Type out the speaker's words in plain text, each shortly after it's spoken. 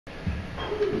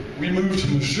we moved to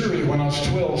Missouri when I was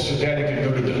 12 so Daddy could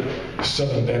go to the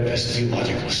Southern Baptist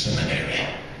Theological Seminary.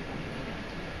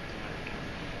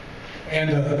 And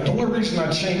the only reason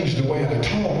I changed the way I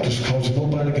talked is because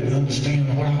nobody could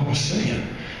understand what I was saying.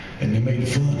 And they made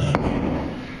fun of me.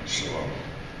 So,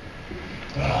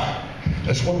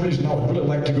 that's one reason I would really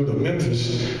like to go to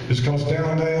Memphis, is because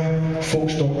down there,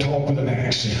 folks don't talk with an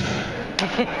accent.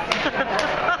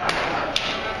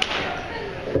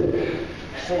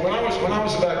 So when I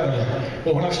was about,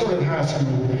 when I started high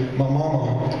school, my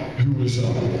mama, who was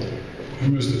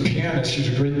the pianist, she was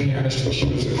a great pianist, and she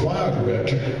was the choir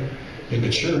director in the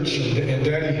church, and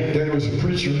Daddy was a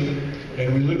preacher,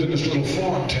 and we lived in this little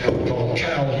farm town called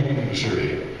Calhoun,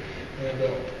 Missouri.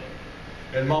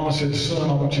 And Mama said, son,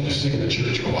 I want you to sing in the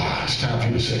church choir. It's time for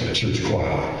you to sing in the church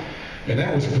choir. And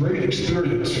that was a great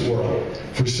experience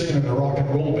for singing in a rock and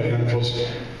roll band, because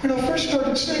when I first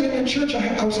started singing in church,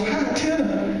 I was a high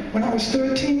tenor when I was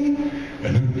 13,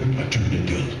 and then I turned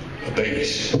into a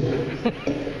bass.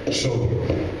 So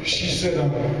she said,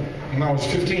 when I was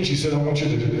 15, she said, I want you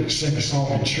to sing a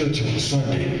song in church on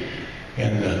Sunday.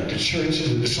 And the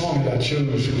song that I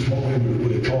chose was what we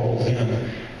would have called then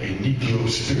a Negro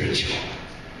spiritual.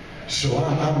 So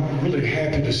I'm really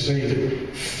happy to say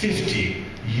that 50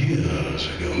 years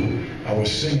ago, I was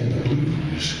singing the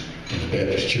blues in the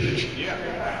Baptist church. Yeah.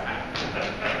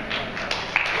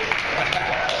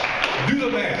 Do the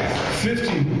math.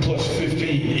 50 plus 15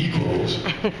 equals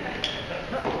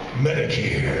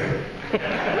Medicare.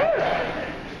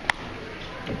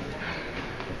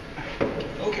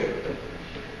 Okay.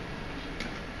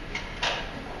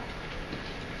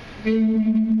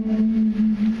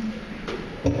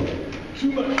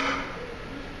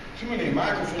 Too many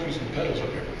microphones and pedals up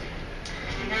here.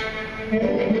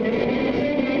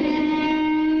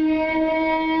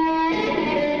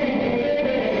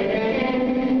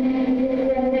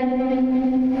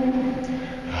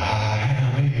 I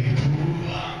am a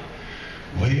poor,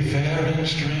 wayfaring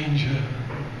stranger.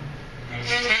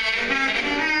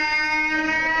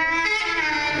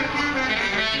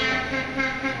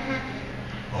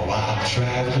 Oh, I'm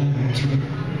traveling through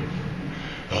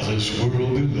this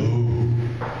world below.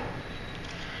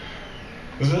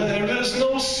 There is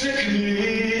no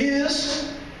sickness,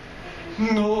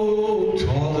 no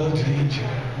toilet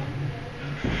danger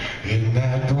in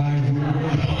that bright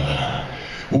world,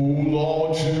 oh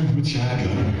Lord, to which I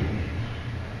go.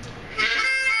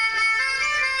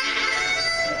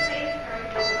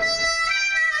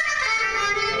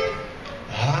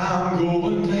 I'm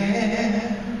going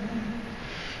there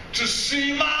to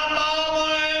see my mama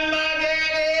and my daddy.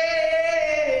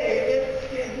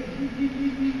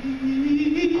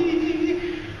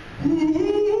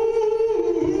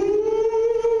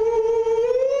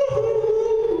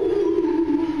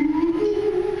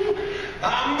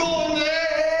 I'm going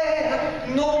there,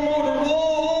 no more to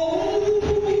roll.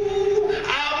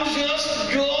 I'm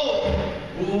just going,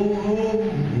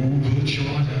 but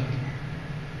Jordan,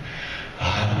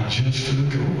 I'm just a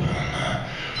going,